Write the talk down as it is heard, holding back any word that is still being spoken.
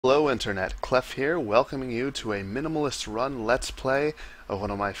Hello Internet, Clef here, welcoming you to a minimalist run let's play of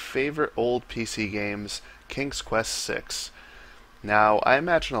one of my favorite old PC games, King's Quest VI. Now, I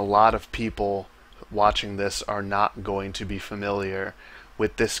imagine a lot of people watching this are not going to be familiar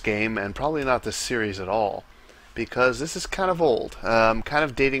with this game, and probably not this series at all, because this is kind of old. Kind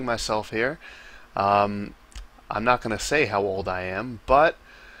of dating myself here. I'm not going to say how old I am, but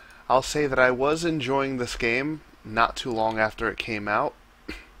I'll say that I was enjoying this game not too long after it came out.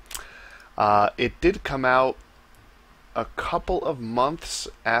 It did come out a couple of months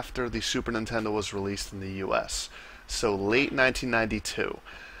after the Super Nintendo was released in the US, so late 1992.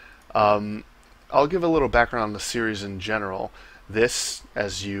 I'll give a little background on the series in general. This,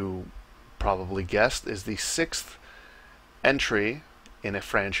 as you probably guessed, is the sixth entry in a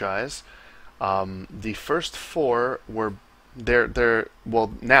franchise. The first four were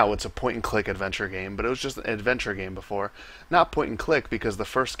well, now it's a point-and-click adventure game, but it was just an adventure game before. Not point-and-click because the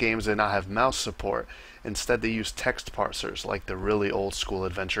first games did not have mouse support. Instead, they used text parsers, like the really old-school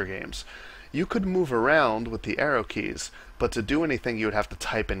adventure games. You could move around with the arrow keys, but to do anything you would have to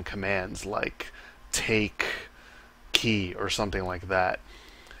type in commands like take key or something like that.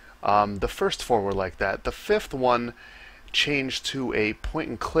 The first four were like that. The fifth one changed to a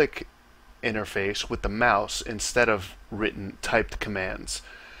point-and-click interface with the mouse instead of written typed commands.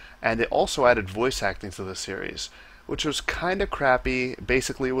 And it also added voice acting to the series, which was kind of crappy.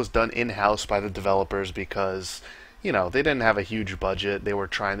 Basically, it was done in-house by the developers because, you know, they didn't have a huge budget. They were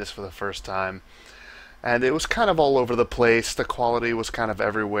trying this for the first time. And it was kind of all over the place. The quality was kind of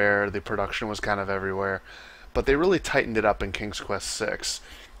everywhere. The production was kind of everywhere. But they really tightened it up in King's Quest VI.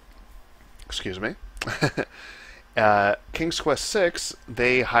 Excuse me. King's Quest VI,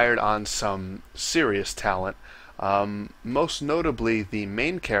 they hired on some serious talent. Most notably, the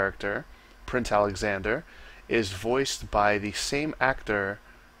main character, Prince Alexander, is voiced by the same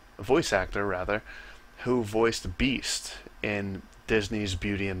voice actor rather, who voiced Beast in Disney's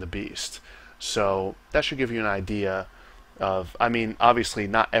Beauty and the Beast. So that should give you an idea of, I mean, obviously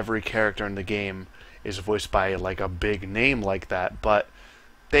not every character in the game is voiced by like a big name like that, but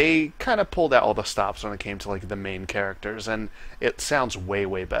they kind of pulled out all the stops when it came to like the main characters, and it sounds way,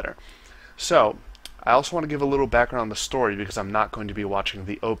 way better. So, I also want to give a little background on the story because I'm not going to be watching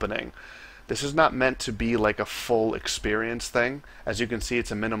the opening. This is not meant to be like a full experience thing. As you can see,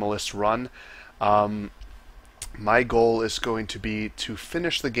 it's a minimalist run. My goal is going to be to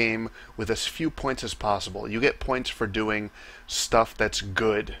finish the game with as few points as possible. You get points for doing stuff that's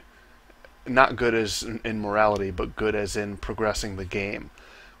good. Not good as in morality, but good as in progressing the game.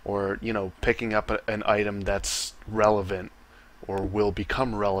 Or, you know, picking up an item that's relevant or will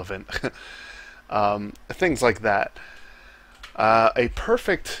become relevant. Things like that. A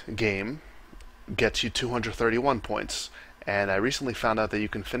perfect game gets you 231 points, and I recently found out that you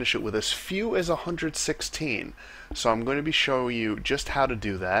can finish it with as few as 116. So I'm going to be showing you just how to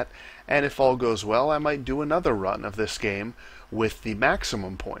do that, and if all goes well, I might do another run of this game with the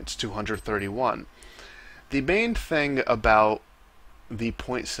maximum points, 231. The main thing about the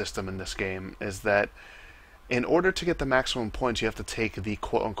point system in this game is that in order to get the maximum points, you have to take the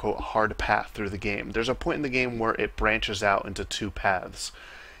quote-unquote hard path through the game. There's a point in the game where it branches out into two paths.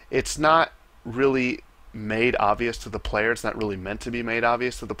 It's not really made obvious to the player. It's not really meant to be made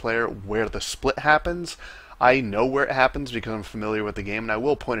obvious to the player where the split happens. I know where it happens because I'm familiar with the game, and I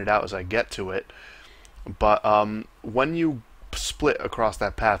will point it out as I get to it. But when you split across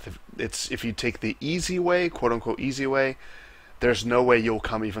that path, if you take the easy way, quote-unquote easy way, there's no way you'll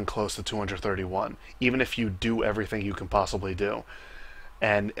come even close to 231, even if you do everything you can possibly do.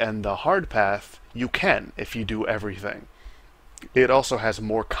 And the hard path, you can if you do everything. It also has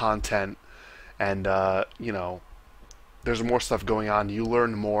more content, and you know, there's more stuff going on. You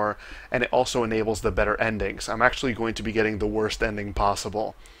learn more, and it also enables the better endings. I'm actually going to be getting the worst ending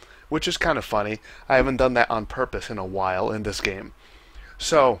possible, which is kind of funny. I haven't done that on purpose in a while in this game.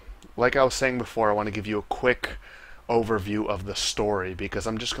 So, like I was saying before, I want to give you a quick overview of the story, because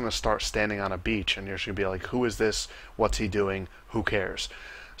I'm just going to start standing on a beach and you're just going to be like, who is this? What's he doing? Who cares?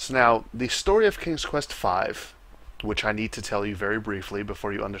 So now, the story of King's Quest V, which I need to tell you very briefly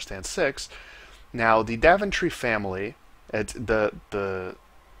before you understand 6. Now, the Daventry family, it's the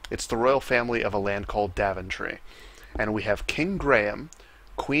royal family of a land called Daventry. And we have King Graham,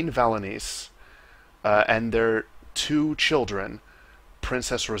 Queen Valenice, and their two children,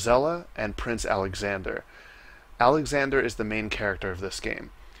 Princess Rosella and Prince Alexander. Alexander is the main character of this game.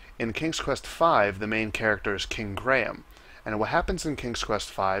 In King's Quest V, the main character is King Graham. And what happens in King's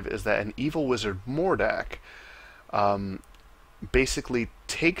Quest V is that an evil wizard, Mordak, basically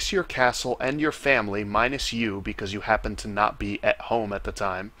takes your castle and your family, minus you, because you happen to not be at home at the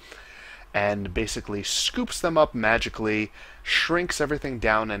time, and basically scoops them up magically, shrinks everything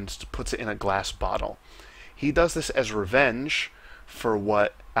down, and puts it in a glass bottle. He does this as revenge for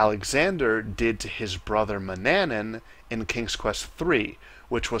what Alexander did to his brother Manannan in King's Quest III,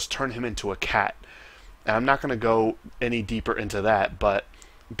 which was turn him into a cat. And I'm not going to go any deeper into that, but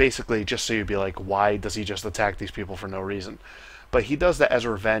basically, just so you'd be like, why does he just attack these people for no reason? But he does that as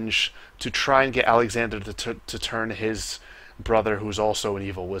revenge to try and get Alexander to turn his brother, who's also an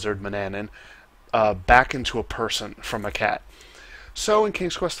evil wizard, Manannan, back into a person from a cat. So in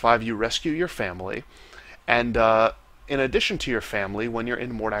King's Quest V, you rescue your family, and in addition to your family, when you're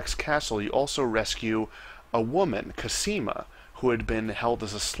in Mordak's castle, you also rescue a woman, Cosima, who had been held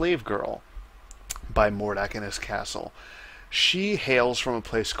as a slave girl by Mordak in his castle. She hails from a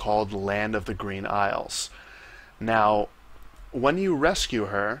place called Land of the Green Isles. Now, when you rescue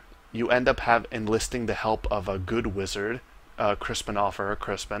her, you end up enlisting the help of a good wizard,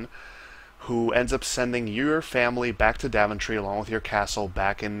 Crispin, who ends up sending your family back to Daventry along with your castle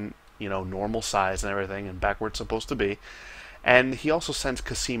back in, normal size and everything, and back where it's supposed to be. And he also sends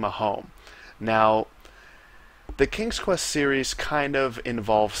Cosima home. Now, the King's Quest series kind of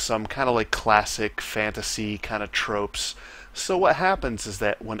involves some kind of like classic fantasy kind of tropes. So what happens is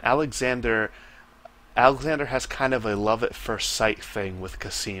that when Alexander has kind of a love at first sight thing with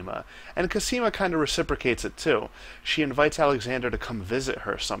Cosima, and Cosima kind of reciprocates it too. She invites Alexander to come visit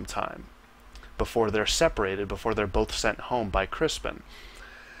her sometime before they're separated, before they're both sent home by Crispin.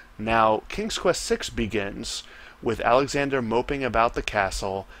 Now, King's Quest VI begins with Alexander moping about the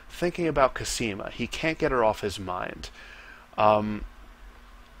castle, thinking about Cosima. He can't get her off his mind.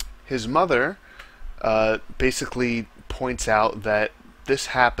 His mother basically points out that this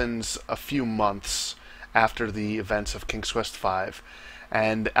happens a few months after the events of King's Quest V,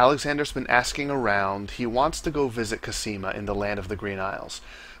 and Alexander's been asking around. He wants to go visit Cosima in the Land of the Green Isles,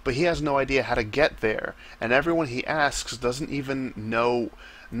 but he has no idea how to get there, and everyone he asks doesn't even know.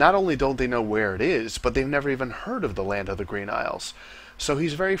 Not only don't they know where it is, but they've never even heard of the Land of the Green Isles. So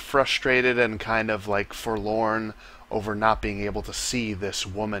he's very frustrated and kind of like forlorn over not being able to see this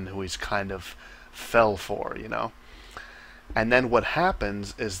woman who he's kind of fell for, And then what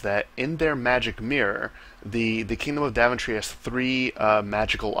happens is that in their magic mirror, the Kingdom of Daventry has 3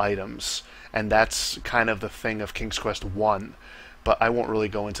 magical items, and that's kind of the thing of King's Quest I, but I won't really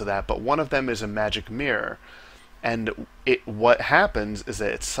go into that. But one of them is a magic mirror, and what happens is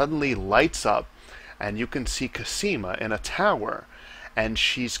that it suddenly lights up, and you can see Cosima in a tower, and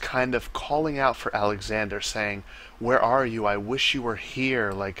she's kind of calling out for Alexander, saying, "Where are you? I wish you were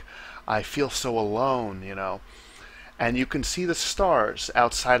here. Like, I feel so alone, And you can see the stars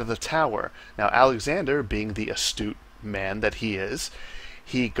outside of the tower. Now, Alexander, being the astute man that he is,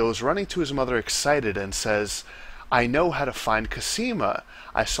 he goes running to his mother excited and says, "I know how to find Cosima.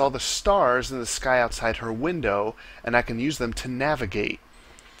 I saw the stars in the sky outside her window, and I can use them to navigate."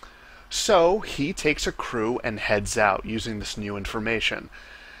 So he takes a crew and heads out using this new information.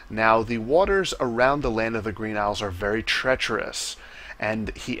 Now, the waters around the Land of the Green Isles are very treacherous,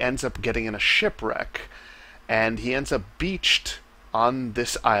 and he ends up getting in a shipwreck, and he ends up beached on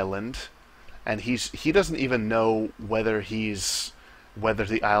this island, and he doesn't even know whether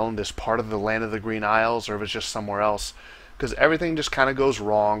the island is part of the Land of the Green Isles or if it's just somewhere else, because everything just kind of goes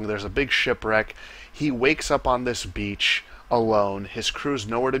wrong. There's a big shipwreck. He wakes up on this beach alone. His crew's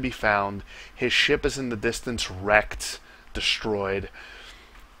nowhere to be found. His ship is in the distance, wrecked, destroyed,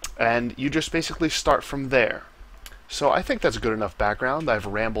 and you just basically start from there. So I think that's good enough background. I've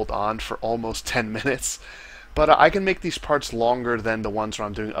rambled on for almost 10 minutes, but I can make these parts longer than the ones where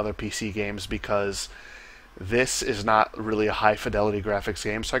I'm doing other PC games, because this is not really a high-fidelity graphics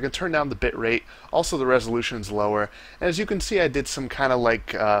game, so I can turn down the bitrate. Also, the resolution's lower. And as you can see, I did some kind of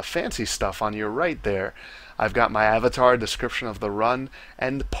like fancy stuff on your right there. I've got my avatar, description of the run,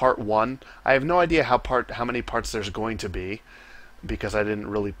 and part 1. I have no idea how many parts there's going to be, because I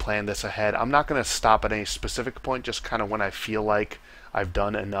didn't really plan this ahead. I'm not going to stop at any specific point, just kind of when I feel like I've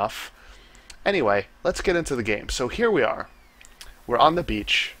done enough. Anyway, let's get into the game. So here we are. We're on the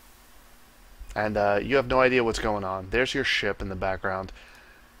beach. And you have no idea what's going on. There's your ship in the background.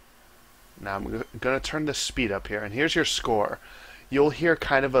 Now I'm going to turn the speed up here, and here's your score. You'll hear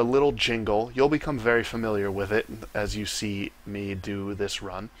kind of a little jingle. You'll become very familiar with it as you see me do this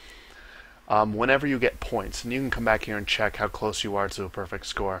run. Whenever you get points, and you can come back here and check how close you are to a perfect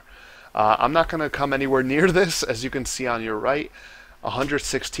score. I'm not going to come anywhere near this, as you can see on your right.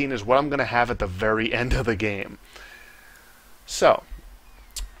 116 is what I'm going to have at the very end of the game. So,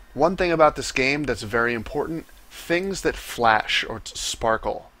 one thing about this game that's very important, things that flash or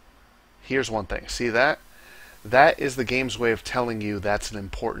sparkle. Here's one thing. See that? That is the game's way of telling you that's an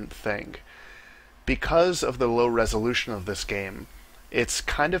important thing. Because of the low resolution of this game, it's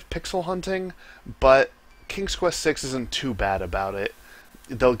kind of pixel hunting, but King's Quest VI isn't too bad about it.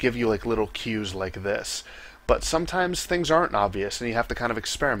 They'll give you like little cues like this. But sometimes things aren't obvious, and you have to kind of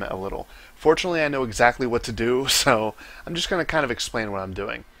experiment a little. Fortunately, I know exactly what to do, so I'm just going to kind of explain what I'm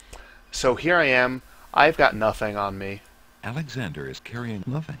doing. So here I am. I've got nothing on me. Alexander is carrying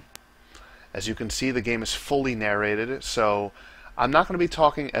nothing. As you can see, the game is fully narrated, so I'm not going to be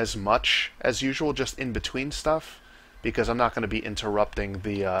talking as much as usual, just in between stuff, because I'm not going to be interrupting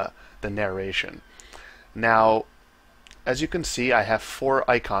the narration. Now, as you can see, I have 4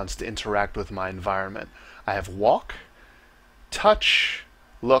 icons to interact with my environment. I have walk, touch,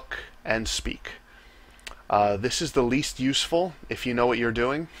 look, and speak. This is the least useful if you know what you're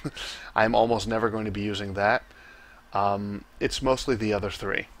doing. I'm almost never going to be using that. It's mostly the other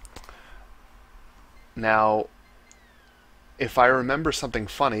 3. Now, if I remember something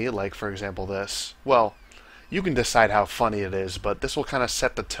funny, like for example this, well, you can decide how funny it is, but this will kind of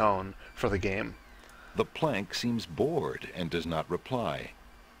set the tone for the game. The plank seems bored and does not reply.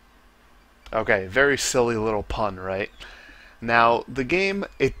 Okay, very silly little pun, right? Now, the game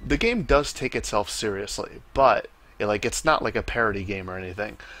does take itself seriously, but it's not like a parody game or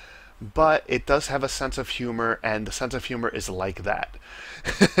anything. But it does have a sense of humor, and the sense of humor is like that.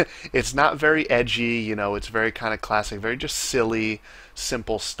 It's not very edgy, it's very kind of classic, very just silly,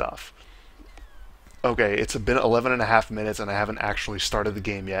 simple stuff. Okay, it's been 11.5 minutes and I haven't actually started the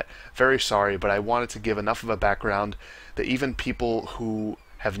game yet. Very sorry, but I wanted to give enough of a background that even people who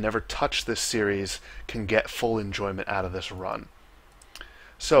have never touched this series can get full enjoyment out of this run.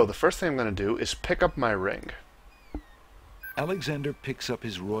 So, the first thing I'm going to do is pick up my ring. Alexander picks up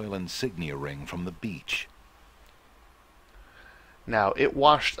his royal insignia ring from the beach. Now, it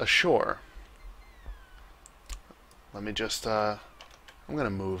washed ashore. Let me just, I'm going to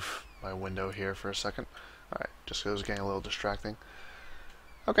move my window here for a second. Alright, just because it was getting a little distracting.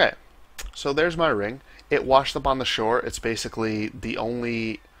 Okay, so there's my ring. It washed up on the shore. It's basically the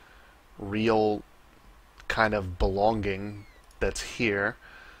only real kind of belonging that's here.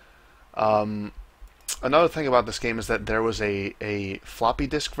 Another thing about this game is that there was a floppy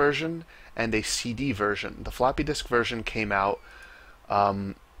disk version and a CD version. The floppy disk version came out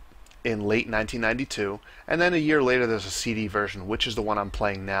in late 1992, and then a year later there's a CD version, which is the one I'm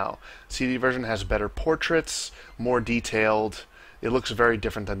playing now. CD version has better portraits, more detailed. It looks very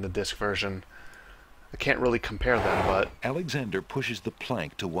different than the disc version. I can't really compare them, but... Alexander pushes the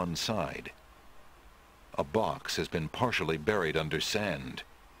plank to one side. A box has been partially buried under sand.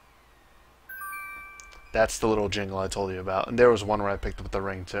 That's the little jingle I told you about. And there was one where I picked up the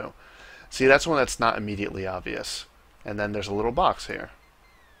ring, too. See, that's one that's not immediately obvious. And then there's a little box here.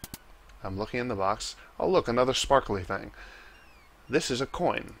 I'm looking in the box. Oh, look, another sparkly thing. This is a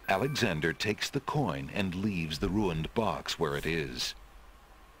coin. Alexander takes the coin and leaves the ruined box where it is.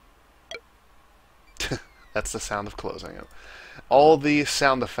 That's the sound of closing it. All the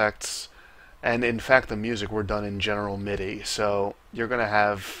sound effects, and in fact the music, were done in General MIDI, so you're going to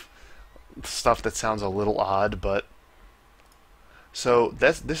have stuff that sounds a little odd, but... So,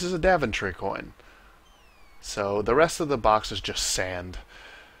 this is a Daventry coin. So, the rest of the box is just sand.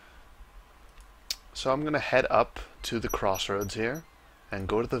 So I'm going to head up to the crossroads here and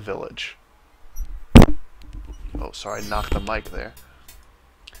go to the village. Oh, sorry, knocked the mic there.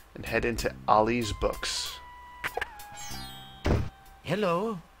 And head into Ali's books.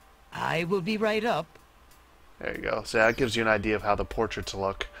 Hello. I will be right up. There you go. So that gives you an idea of how the portraits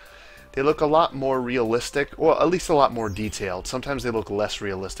look. They look a lot more realistic, or at least a lot more detailed. Sometimes they look less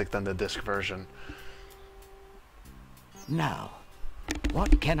realistic than the disc version. Now,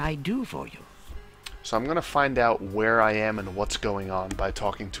 what can I do for you? So I'm going to find out where I am and what's going on by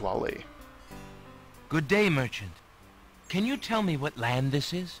talking to Ali. Good day, merchant. Can you tell me what land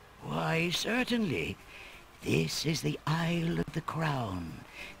this is? Why, certainly. This is the Isle of the Crown,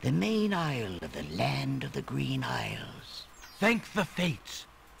 the main isle of the land of the Green Isles. Thank the fates.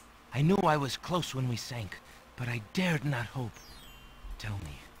 I knew I was close when we sank, but I dared not hope. Tell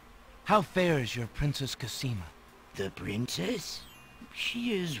me, how fares your Princess Cassima? The princess?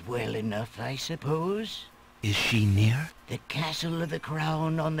 She is well enough, I suppose. Is she near? The castle of the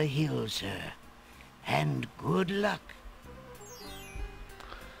Crown on the hill, sir. And good luck.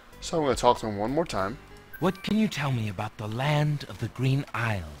 So I'm going to talk to him one more time. What can you tell me about the land of the Green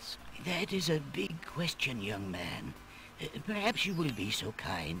Isles? That is a big question, young man. Perhaps you will be so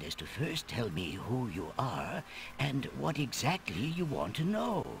kind as to first tell me who you are and what exactly you want to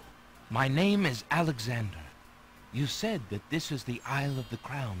know. My name is Alexander. You said that this is the Isle of the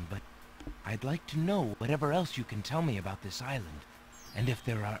Crown, but I'd like to know whatever else you can tell me about this island, and if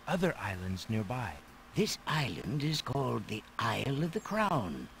there are other islands nearby. This island is called the Isle of the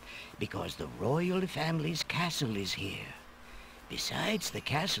Crown because the royal family's castle is here. Besides the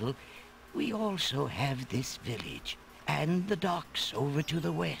castle, we also have this village and the docks over to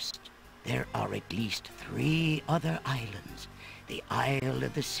the west. There are at least 3 other islands. The Isle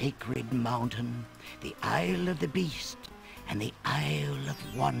of the Sacred Mountain, the Isle of the Beast, and the Isle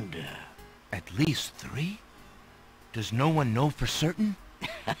of Wonder. At least 3? Does no one know for certain?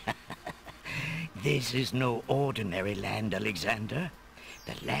 This is no ordinary land, Alexander.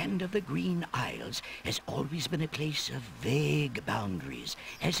 The land of the Green Isles has always been a place of vague boundaries,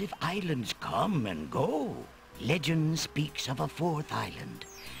 as if islands come and go. Legend speaks of a 4th island,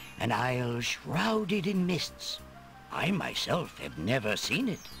 an isle shrouded in mists. I myself have never seen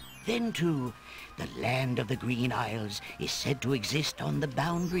it. Then, too, the land of the Green Isles is said to exist on the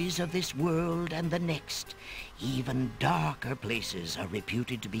boundaries of this world and the next. Even darker places are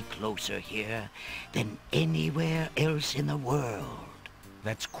reputed to be closer here than anywhere else in the world.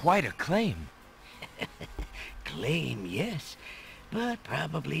 That's quite a claim. Claim, yes, but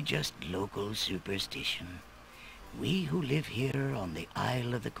probably just local superstition. We who live here on the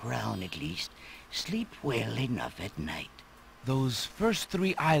Isle of the Crown, at least, sleep well enough at night. Those first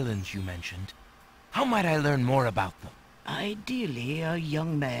 3 islands you mentioned, how might I learn more about them? Ideally, a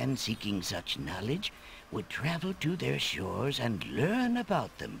young man seeking such knowledge would travel to their shores and learn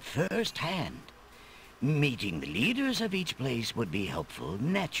about them firsthand. Meeting the leaders of each place would be helpful,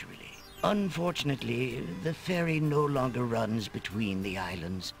 naturally. Unfortunately, the ferry no longer runs between the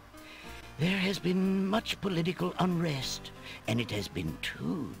islands. There has been much political unrest, and it has been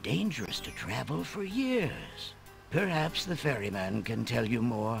too dangerous to travel for years. Perhaps the ferryman can tell you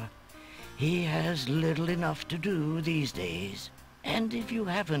more. He has little enough to do these days. And if you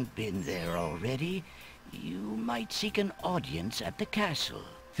haven't been there already, you might seek an audience at the castle.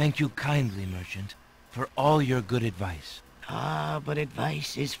 Thank you kindly, merchant, for all your good advice. Ah, but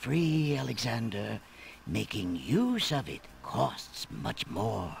advice is free, Alexander. Making use of it costs much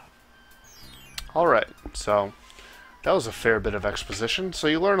more. Alright, so that was a fair bit of exposition. So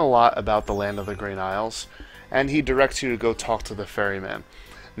you learn a lot about the land of the Green Isles, and he directs you to go talk to the ferryman.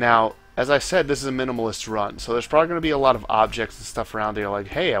 Now, as I said, this is a minimalist run, so there's probably going to be a lot of objects and stuff around here like,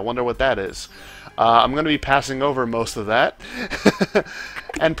 hey, I wonder what that is. I'm going to be passing over most of that,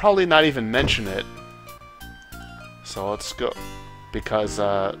 and probably not even mention it. So let's go, because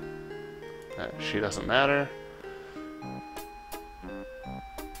she doesn't matter.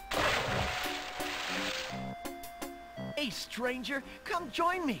 Hey, stranger, come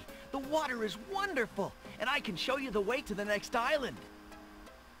join me. The water is wonderful, and I can show you the way to the next island.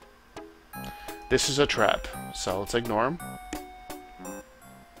 This is a trap, so let's ignore him.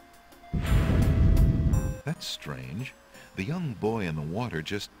 That's strange. The young boy in the water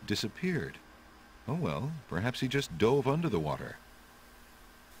just disappeared. Oh well, perhaps he just dove under the water.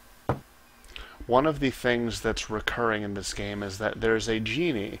 One of the things that's recurring in this game is that there's a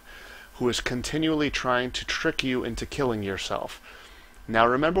genie who is continually trying to trick you into killing yourself. Now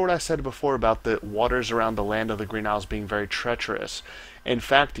remember what I said before about the waters around the land of the Green Isles being very treacherous. In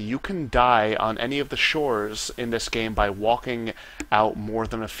fact, you can die on any of the shores in this game by walking out more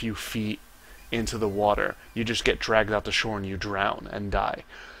than a few feet into the water. You just get dragged out the shore and you drown and die.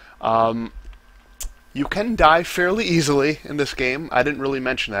 You can die fairly easily in this game. I didn't really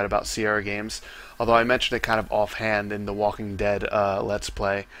mention that about Sierra games, although I mentioned it kind of offhand in the Walking Dead Let's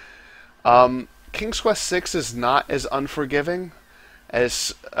Play. King's Quest VI is not as unforgiving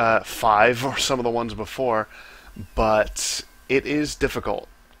as 5 or some of the ones before, but it is difficult.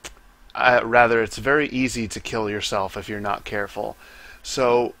 Rather, it's very easy to kill yourself if you're not careful.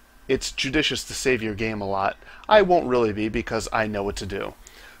 So it's judicious to save your game a lot. I won't really be because I know what to do.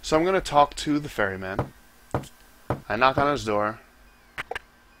 So I'm going to talk to the ferryman. I knock on his door.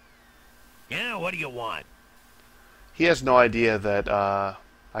 Yeah, what do you want? He has no idea that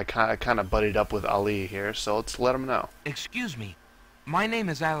I kind of buddied up with Ali here, so let's let him know. Excuse me. My name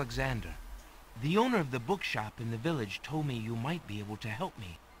is Alexander. The owner of the bookshop in the village told me you might be able to help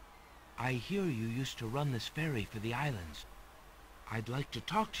me. I hear you used to run this ferry for the islands. I'd like to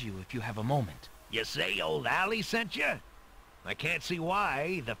talk to you if you have a moment. You say old Allie sent you? I can't see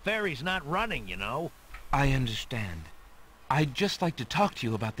why. The ferry's not running, you know. I understand. I'd just like to talk to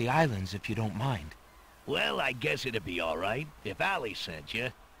you about the islands if you don't mind. Well, I guess it'd be all right if Allie sent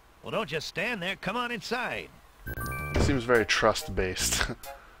you. Well, don't just stand there. Come on inside. Seems very trust-based.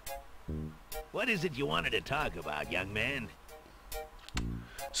 What is it you wanted to talk about, young man?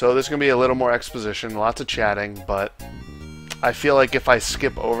 So there's going to be a little more exposition, lots of chatting, but I feel like if I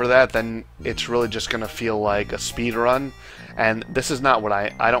skip over that, then it's really just going to feel like a speed run, and this is not what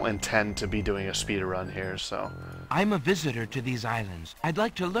I don't intend to be doing a speed run here, so. I'm a visitor to these islands. I'd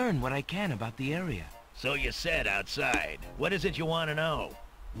like to learn what I can about the area. So you said outside. What is it you want to know?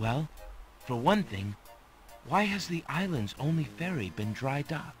 Well, for one thing, why has the island's only ferry been dry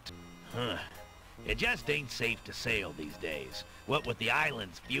docked? Huh. It just ain't safe to sail these days. What with the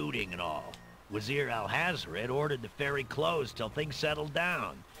islands feuding and all. Wazir Al-Hazred ordered the ferry closed till things settled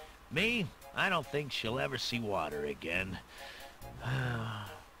down. Me, I don't think she'll ever see water again.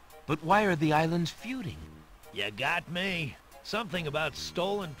 But why are the islands feuding? You got me. Something about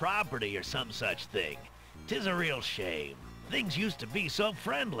stolen property or some such thing. 'Tis a real shame. Things used to be so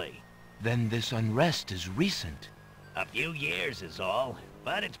friendly. Then this unrest is recent. A few years is all,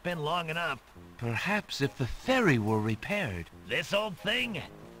 but it's been long enough. Perhaps if the ferry were repaired. This old thing?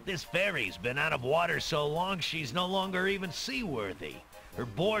 This ferry's been out of water so long she's no longer even seaworthy. Her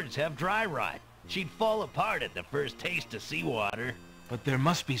boards have dry rot. She'd fall apart at the first taste of seawater. But there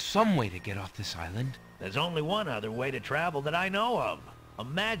must be some way to get off this island. There's only one other way to travel that I know of. A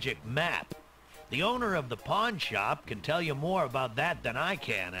magic map. The owner of the pawn shop can tell you more about that than I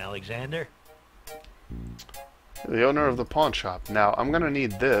can, Alexander. The owner of the pawn shop. Now, I'm going to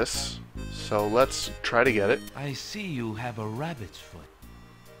need this, so let's try to get it. I see you have a rabbit's foot.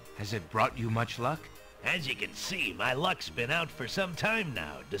 Has it brought you much luck? As you can see, my luck's been out for some time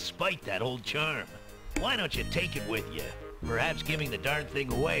now, despite that old charm. Why don't you take it with you? Perhaps giving the darn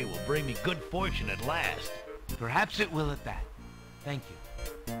thing away will bring me good fortune at last. Perhaps it will at that. Thank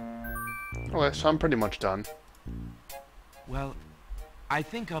you. Okay, so I'm pretty much done. Well, I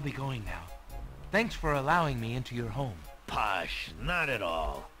think I'll be going now. Thanks for allowing me into your home. Posh, not at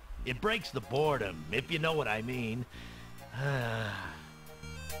all. It breaks the boredom, if you know what I mean.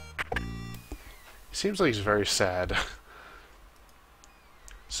 Seems like he's very sad.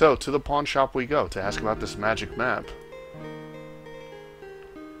 So, to the pawn shop we go to ask about this magic map.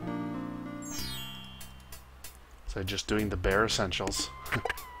 So just doing the bare essentials.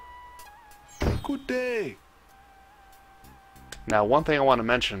 Good day. Now, one thing I want to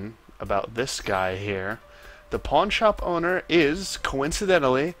mention about this guy here, the pawn shop owner is,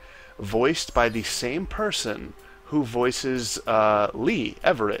 coincidentally, voiced by the same person who voices Lee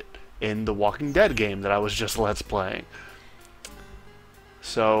Everett in the Walking Dead game that I was just Let's Playing.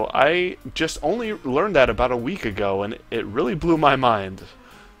 So I just only learned that about a week ago, and it really blew my mind.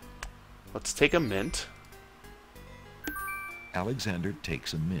 Let's take a mint. Alexander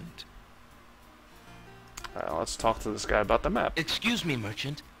takes a mint. Let's talk to this guy about the map. Excuse me,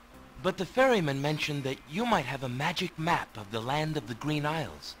 merchant, but the ferryman mentioned that you might have a magic map of the land of the Green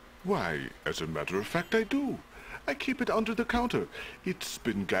Isles. Why, as a matter of fact, I do. I keep it under the counter. It's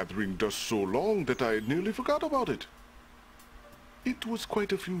been gathering dust so long that I nearly forgot about it. It was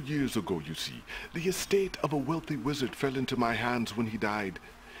quite a few years ago, you see. The estate of a wealthy wizard fell into my hands when he died.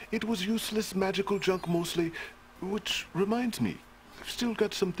 It was useless magical junk mostly, which reminds me, I've still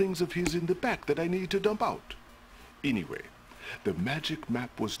got some things of his in the back that I need to dump out. Anyway, the magic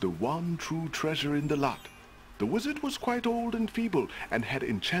map was the one true treasure in the lot. The wizard was quite old and feeble and had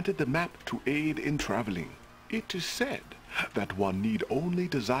enchanted the map to aid in traveling. It is said that one need only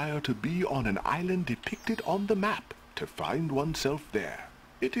desire to be on an island depicted on the map to find oneself there.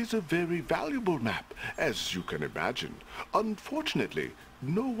 It is a very valuable map, as you can imagine. Unfortunately,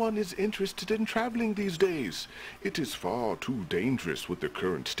 no one is interested in traveling these days. It is far too dangerous with the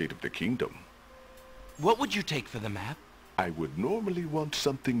current state of the kingdom. What would you take for the map? I would normally want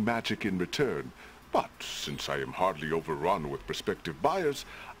something magic in return, but since I am hardly overrun with prospective buyers,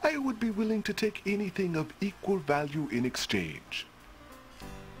 I would be willing to take anything of equal value in exchange.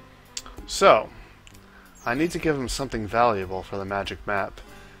 So, I need to give him something valuable for the magic map.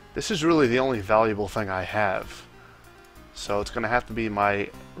 This is really the only valuable thing I have. So it's going to have to be my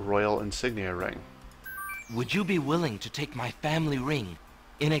royal insignia ring. Would you be willing to take my family ring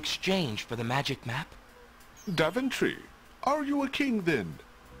in exchange for the magic map? Daventry, are you a king then?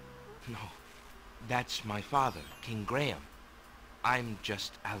 No, that's my father, King Graham. I'm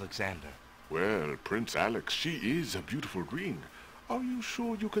just Alexander. Well, Prince Alex, she is a beautiful ring. Are you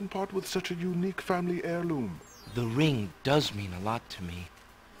sure you can part with such a unique family heirloom? The ring does mean a lot to me.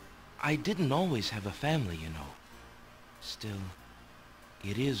 I didn't always have a family, you know. Still,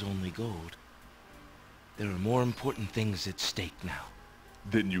 it is only gold. There are more important things at stake now.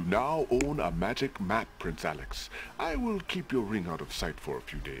 Then you now own a magic map, Prince Alex. I will keep your ring out of sight for a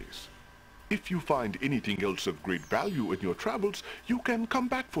few days. If you find anything else of great value in your travels, you can come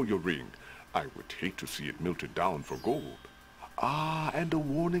back for your ring. I would hate to see it melted down for gold. Ah, and a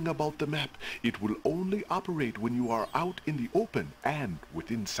warning about the map. It will only operate when you are out in the open and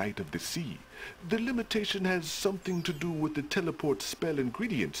within sight of the sea. The limitation has something to do with the teleport spell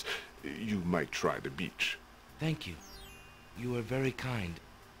ingredients. You might try the beach. Thank you. You are very kind.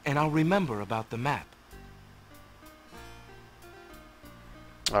 And I'll remember about the map.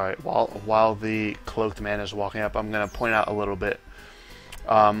 Alright, while the cloaked man is walking up, I'm going to point out a little bit.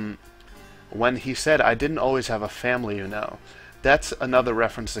 When he said, "I didn't always have a family, you know," that's another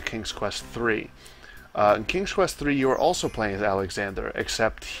reference to King's Quest III. In King's Quest III, you are also playing as Alexander,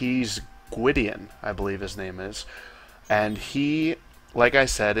 except he's Gwydion, I believe his name is. And he, like I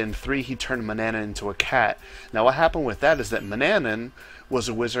said, in 3 he turned Manannan into a cat. Now what happened with that is that Manannan was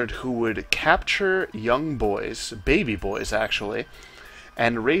a wizard who would capture young boys, baby boys actually,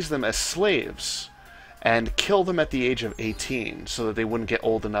 and raise them as slaves, and kill them at the age of 18, so that they wouldn't get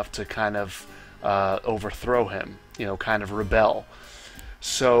old enough to kind of overthrow him, you know, kind of rebel.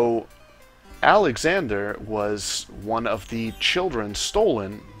 So Alexander was one of the children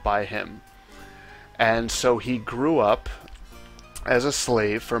stolen by him. And so he grew up as a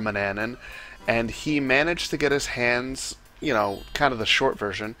slave for Manannan, and he managed to get his hands, you know, kind of the short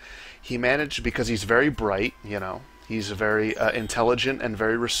version, he managed, because he's very bright, you know, he's a very intelligent and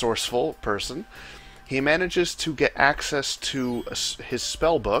very resourceful person, he manages to get access to his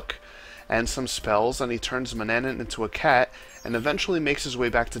spell book and some spells, and he turns Manannan into a cat, and eventually makes his way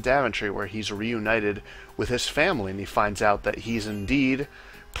back to Daventry, where he's reunited with his family, and he finds out that he's indeed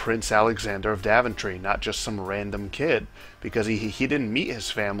Prince Alexander of Daventry, not just some random kid, because he didn't meet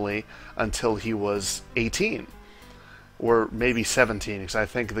his family until he was 18, or maybe 17, because I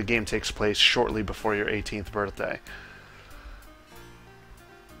think the game takes place shortly before your 18th birthday.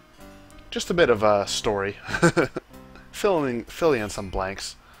 Just a bit of a story. filling in some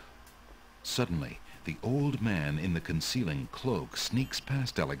blanks. Suddenly, the old man in the concealing cloak sneaks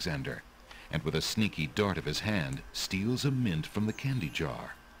past Alexander, and with a sneaky dart of his hand, steals a mint from the candy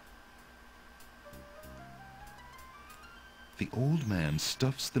jar. The old man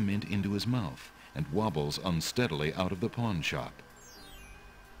stuffs the mint into his mouth and wobbles unsteadily out of the pawn shop.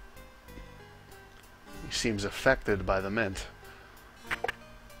 He seems affected by the mint.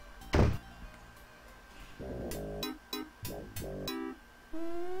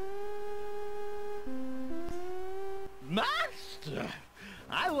 Master,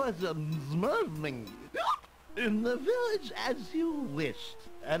 I was observing in the village as you wished,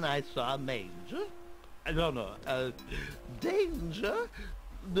 and I saw Danger.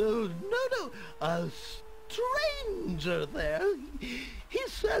 A stranger there. He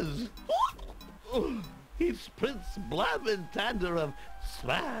says, he's Prince Blaventander of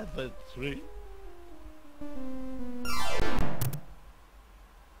Slaventry.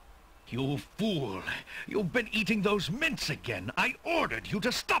 You fool! You've been eating those mints again. I ordered you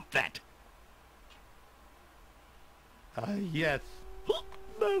to stop that. Yes,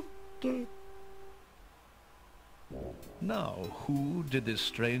 Master. Now, who did this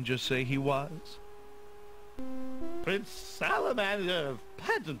stranger say he was? Prince Salamander of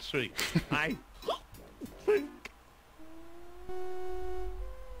Pageantry, I think.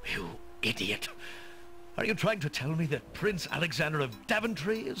 You idiot! Are you trying to tell me that Prince Alexander of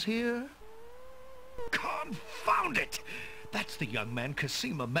Daventry is here? Confound it! That's the young man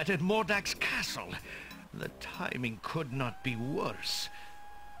Cassima met at Mordak's castle. The timing could not be worse.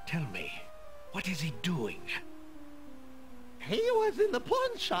 Tell me, what is he doing? He was in the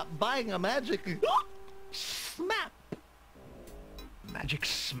pawn shop buying a magic smap. Magic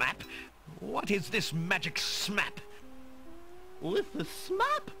smap? What is this magic smap? With the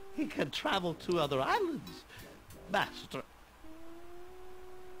smap, he can travel to other islands, Master.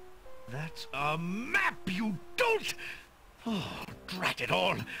 That's a map, you dolt! Oh, drat it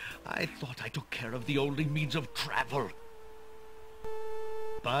all! I thought I took care of the only means of travel.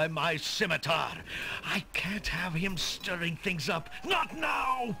 By my scimitar, I can't have him stirring things up. Not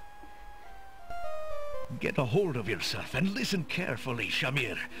now! Get a hold of yourself and listen carefully,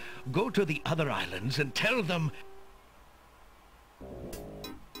 Shamir. Go to the other islands and tell them...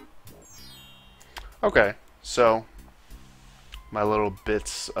 Okay, so my little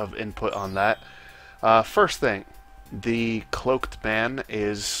bits of input on that. First thing, the cloaked man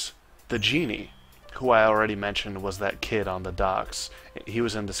is the genie, who I already mentioned was that kid on the docks. He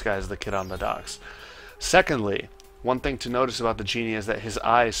was in disguise as the kid on the docks. Secondly, one thing to notice about the genie is that his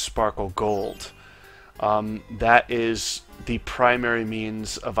eyes sparkle gold. That is the primary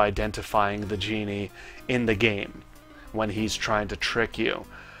means of identifying the genie in the game when he's trying to trick you.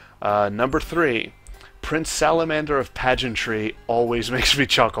 Number 3, Prince Salamander of Pageantry always makes me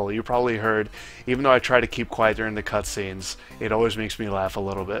chuckle. You probably heard, even though I try to keep quiet during the cutscenes, it always makes me laugh a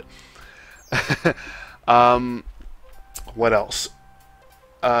little bit. What else?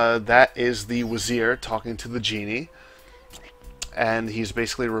 That is the Wazir talking to the genie, and he's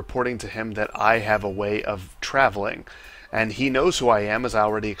basically reporting to him that I have a way of traveling, and he knows who I am, as I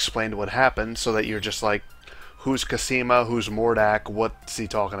already explained what happened, so that you're just like, who's Cassima, who's Mordak, what's he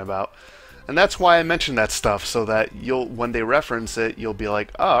talking about? And that's why I mentioned that stuff, so that you'll, when they reference it, you'll be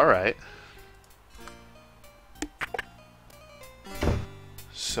like, oh, alright.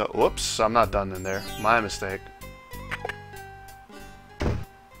 So, whoops, I'm not done in there. My mistake.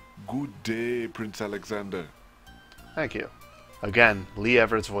 Good day, Prince Alexander. Thank you. Again, Lee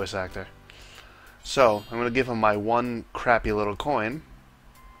Everett's voice actor. So, I'm going to give him my one crappy little coin.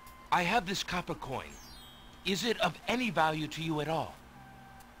 I have this copper coin. Is it of any value to you at all?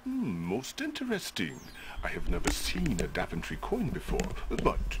 Most interesting. I have never seen a Daventry coin before,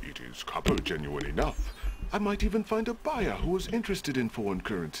 but it is copper genuine enough. I might even find a buyer who is interested in foreign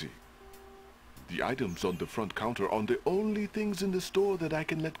currency. The items on the front counter are the only things in the store that I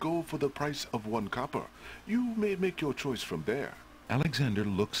can let go for the price of 1 copper. You may make your choice from there. Alexander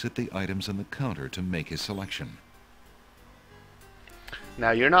looks at the items on the counter to make his selection.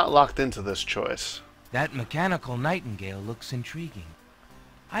 Now, you're not locked into this choice. That mechanical nightingale looks intriguing.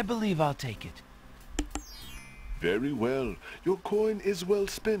 I believe I'll take it. Very well. Your coin is well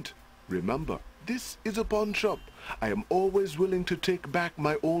spent. Remember, this is a pawn shop. I am always willing to take back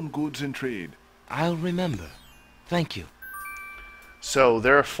my own goods in trade. I'll remember. Thank you. So,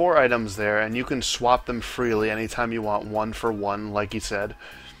 there are 4 items there, and you can swap them freely anytime you want, 1 for 1, like he said.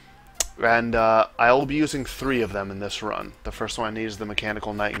 And I'll be using 3 of them in this run. The first one I need is the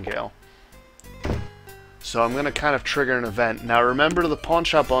Mechanical Nightingale. So I'm going to kind of trigger an event. Now remember, the pawn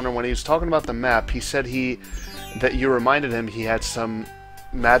shop owner, when he was talking about the map, he said that you reminded him he had some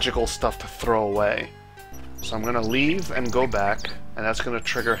magical stuff to throw away. So I'm going to leave and go back, and that's going to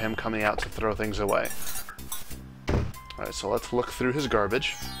trigger him coming out to throw things away. Alright, so let's look through his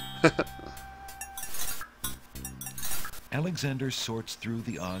garbage. Alexander sorts through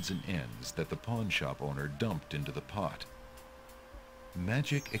the odds and ends that the pawn shop owner dumped into the pot.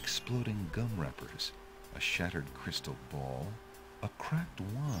 Magic exploding gum wrappers, a shattered crystal ball, a cracked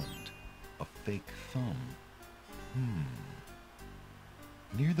wand, a fake thumb.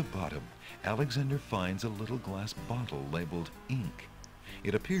 Near the bottom, Alexander finds a little glass bottle labeled ink.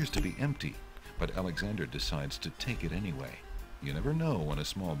 It appears to be empty, but Alexander decides to take it anyway. You never know when a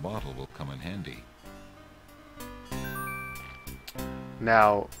small bottle will come in handy.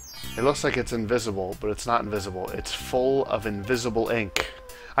 Now, it looks like it's invisible, but it's not invisible. It's full of invisible ink.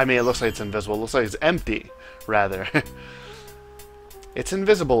 I mean, it looks like it's invisible. It looks like it's empty, rather. It's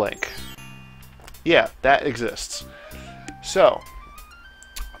invisible ink. Yeah, that exists. So,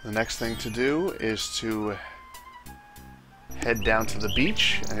 the next thing to do is to head down to the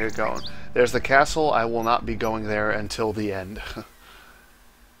beach and get going. There's the castle. I will not be going there until the end.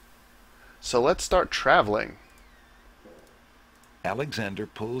 So let's start traveling. Alexander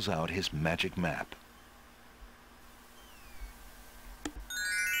pulls out his magic map.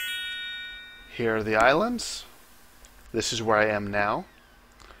 Here are the islands. This is where I am now.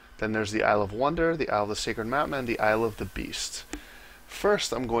 Then there's the Isle of Wonder, the Isle of the Sacred Mountain, and the Isle of the Beast.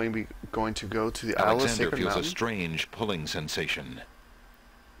 First, I'm going to go to the Isle of the Sacred Mountain. Alexander feels a strange pulling sensation.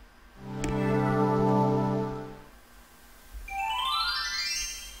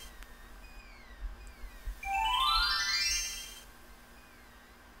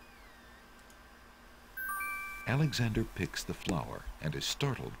 Alexander picks the flower and is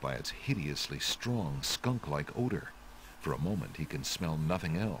startled by its hideously strong skunk-like odor. For a moment, he can smell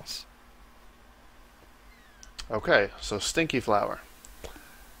nothing else. Okay, so stinky flower.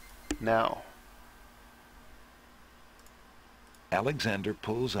 Now, Alexander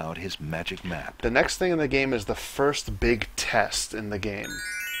pulls out his magic map. the next thing in the game is the first big test in the game.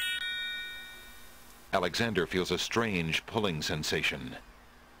 Alexander feels a strange pulling sensation.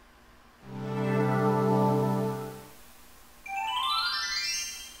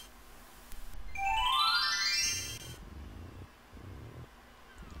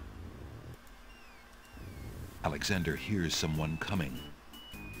 Alexander hears someone coming.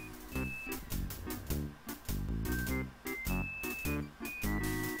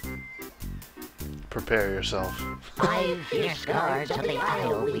 Prepare yourself. 5 fierce guards of the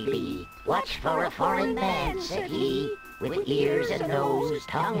isle we be. Watch for a foreign man, said he, with ears and nose,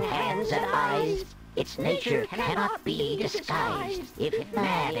 tongue, hands, and eyes. Its nature cannot be disguised. If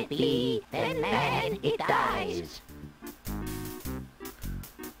mad it be, then mad it dies.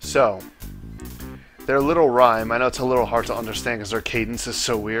 So, Their little rhyme, I know it's a little hard to understand because their cadence is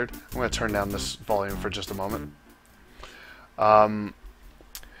so weird. I'm going to turn down this volume for just a moment.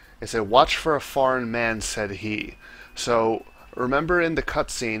 It said, "Watch for a foreign man," said he. So, remember in the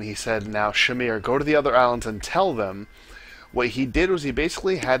cutscene, he said, "Now, Shamir, go to the other islands and tell them." What he did was he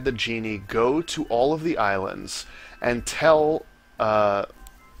basically had the genie go to all of the islands and tell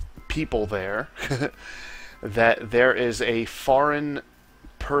people there that there is a foreign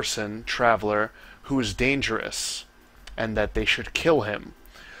person, traveler, who is dangerous and that they should kill him.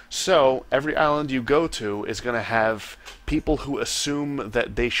 So, every island you go to is going to have people who assume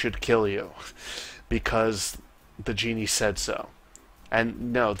that they should kill you because the genie said so.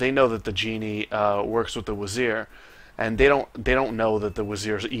 And no, they know that the genie works with the Wazir, and they don't know that the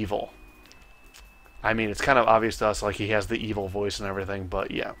Wazir's evil. I mean, it's kind of obvious to us, like he has the evil voice and everything,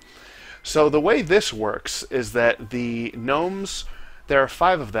 but yeah. So the way this works is that the gnomes, there are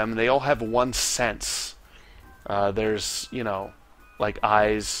 5 of them, and they all have one sense. There's, you know, like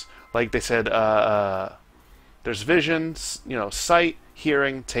eyes, like they said, there's vision, you know, sight,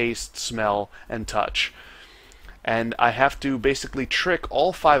 hearing, taste, smell, and touch. And I have to basically trick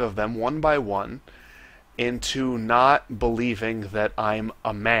all 5 of them, one by one, into not believing that I'm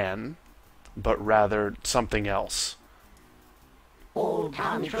a man, but rather something else. Old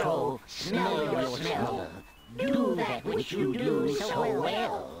Tom Troll, smell your smell. Do that which you do so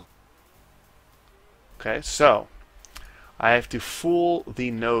well. Okay, so I have to fool the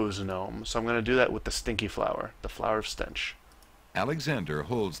nose gnome, so I'm going to do that with the stinky flower, the flower of stench. Alexander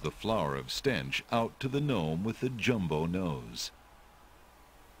holds the flower of stench out to the gnome with the jumbo nose.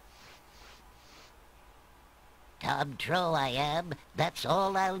 Tom Troll I am, that's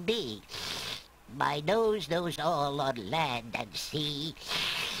all I'll be. My nose knows all on land and sea.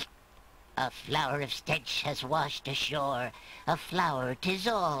 A flower of stench has washed ashore. A flower 'tis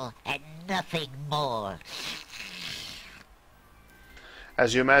all, and nothing more.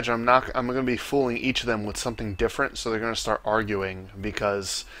 As you imagine, I'm going to be fooling each of them with something different, so they're going to start arguing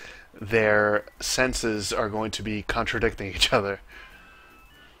because their senses are going to be contradicting each other.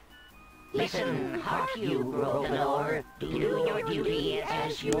 Listen, hark you, broken oar, do your duty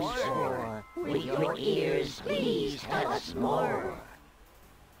as you swore. With your ears, please tell us more.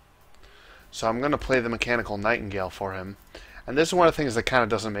 So I'm going to play the mechanical nightingale for him. And this is one of the things that kind of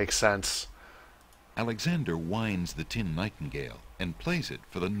doesn't make sense. Alexander winds the tin nightingale and plays it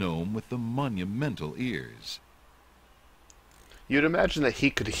for the gnome with the monumental ears. You'd imagine that he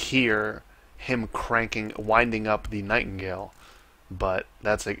could hear him winding up the nightingale, but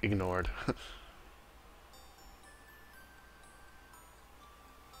that's ignored.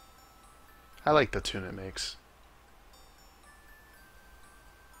 I like the tune it makes.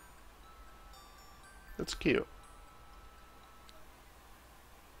 That's cute.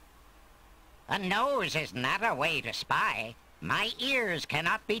 A nose is not a way to spy. My ears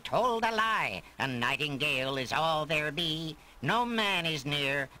cannot be told a lie. A nightingale is all there be. No man is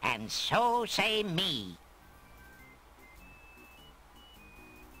near, and so say me.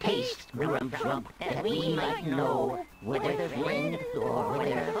 Taste, Grump Trump, that we might know whether friend or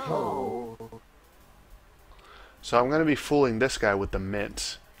whether foe. So I'm going to be fooling this guy with the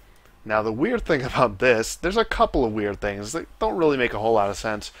mint. Now the weird thing about this, there's a couple of weird things that don't really make a whole lot of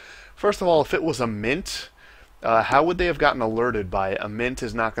sense. First of all, if it was a mint, how would they have gotten alerted by it? A mint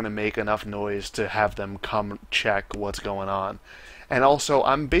is not going to make enough noise to have them come check what's going on. And also,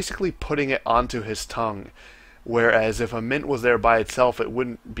 I'm basically putting it onto his tongue, whereas if a mint was there by itself, it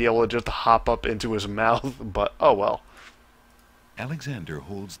wouldn't be able to just hop up into his mouth, but oh well. Alexander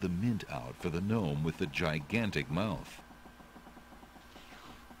holds the mint out for the gnome with the gigantic mouth.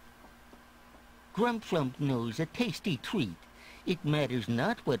 Grump Flump knows a tasty treat. It matters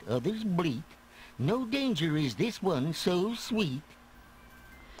not what others bleat. No danger is this one so sweet.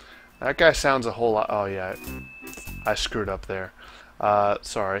 That guy sounds a whole lot... Oh yeah, I screwed up there.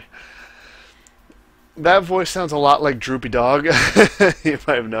 Sorry. That voice sounds a lot like Droopy Dog, you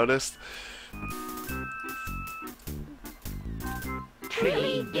might have noticed.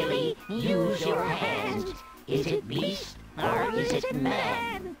 Trilly dilly, use your hands. Is it beast or is it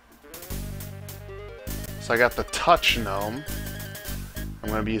man? So I got the touch gnome. I'm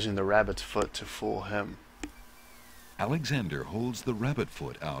going to be using the rabbit's foot to fool him. Alexander holds the rabbit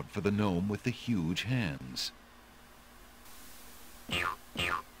foot out for the gnome with the huge hands.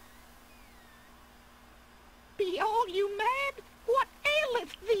 Be all you mad? What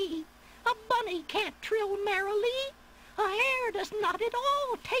aileth thee? A bunny can't trill merrily. A hare does not at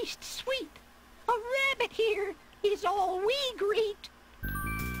all taste sweet. A rabbit here is all we greet.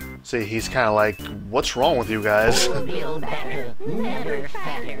 See, he's kind of like, what's wrong with you guys? Build better, never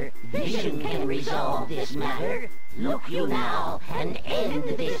fatter. Vision can resolve this matter. Look you now and end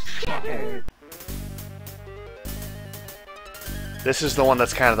this chatter. This is the one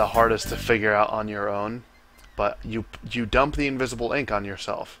that's kind of the hardest to figure out on your own, but you dump the invisible ink on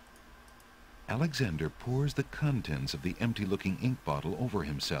yourself. Alexander pours the contents of the empty-looking ink bottle over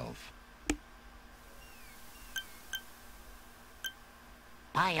himself.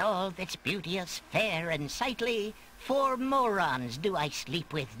 By all that's beauteous, fair, and sightly, 4 morons do I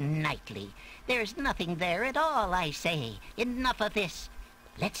sleep with nightly. There's nothing there at all, I say. Enough of this.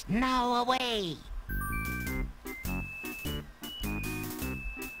 Let's now away.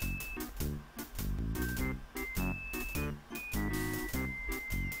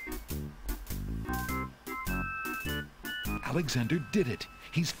 Alexander did it.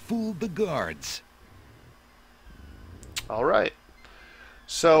 He's fooled the guards. All right.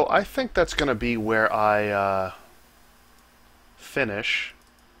 So I think that's going to be where I finish.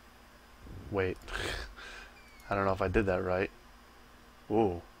 Wait. I don't know if I did that right.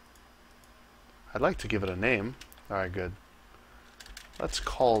 Ooh. I'd like to give it a name. Alright, good. Let's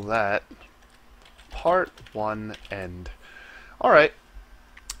call that Part 1 End. Alright.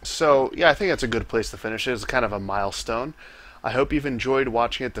 So, yeah, I think that's a good place to finish it. It's kind of a milestone. I hope you've enjoyed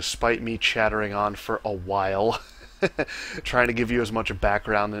watching it despite me chattering on for a while. Trying to give you as much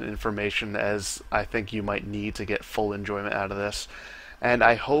background and information as I think you might need to get full enjoyment out of this. And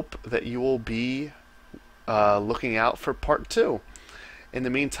I hope that you will be looking out for Part 2. In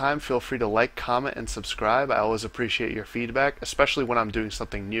the meantime, feel free to like, comment, and subscribe. I always appreciate your feedback, especially when I'm doing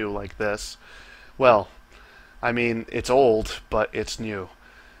something new like this. Well, I mean, it's old, but it's new.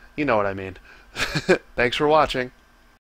 You know what I mean. Thanks for watching.